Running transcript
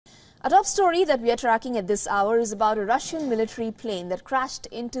A top story that we are tracking at this hour is about a Russian military plane that crashed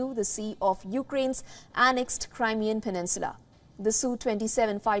into the sea of Ukraine's annexed Crimean peninsula. The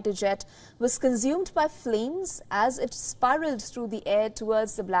SU-27 fighter jet was consumed by flames as it spiraled through the air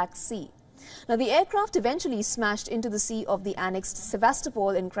towards the Black Sea. Now, the aircraft eventually smashed into the sea of the annexed Sevastopol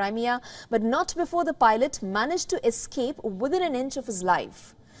in Crimea, but not before the pilot managed to escape within an inch of his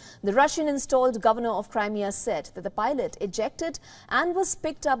life. The Russian-installed governor of Crimea said that the pilot ejected and was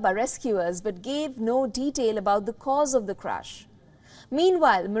picked up by rescuers but gave no detail about the cause of the crash.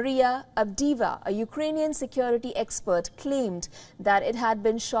 Meanwhile, Maria Avdieva, a Ukrainian security expert, claimed that it had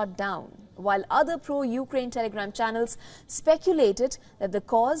been shot down, while other pro-Ukraine Telegram channels speculated that the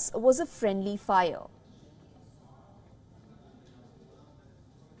cause was a friendly fire.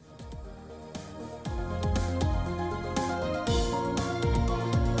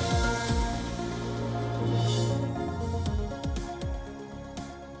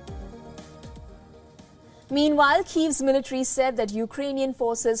 Meanwhile, Kyiv's military said that Ukrainian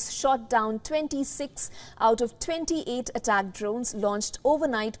forces shot down 26 out of 28 attack drones launched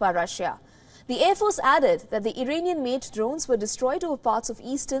overnight by Russia. The Air Force added that the Iranian-made drones were destroyed over parts of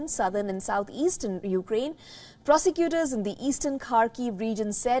eastern, southern and southeastern Ukraine. Prosecutors in the eastern Kharkiv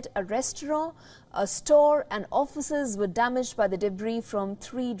region said a restaurant, a store and offices were damaged by the debris from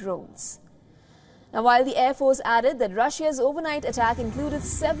 3 drones. Now, while the Air Force added that Russia's overnight attack included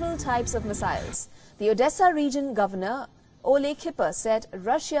several types of missiles, the Odessa region governor Ole Kipper said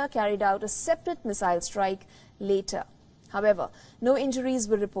Russia carried out a separate missile strike later. However, no injuries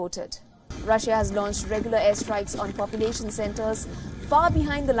were reported. Russia has launched regular airstrikes on population centers far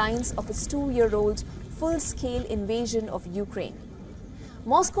behind the lines of its 2-year-old full-scale invasion of Ukraine.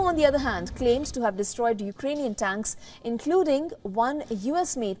 Moscow, on the other hand, claimed to have destroyed Ukrainian tanks, including one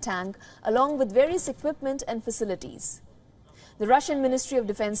US-made tank, along with various equipment and facilities. The Russian Ministry of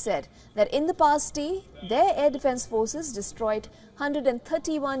Defense said that in the past day, their air defense forces destroyed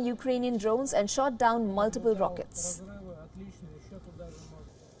 131 Ukrainian drones and shot down multiple rockets.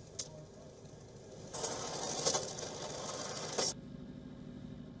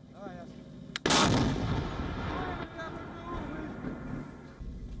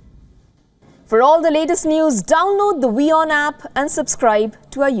 For all the latest news, download the WION app and subscribe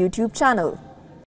to our YouTube channel.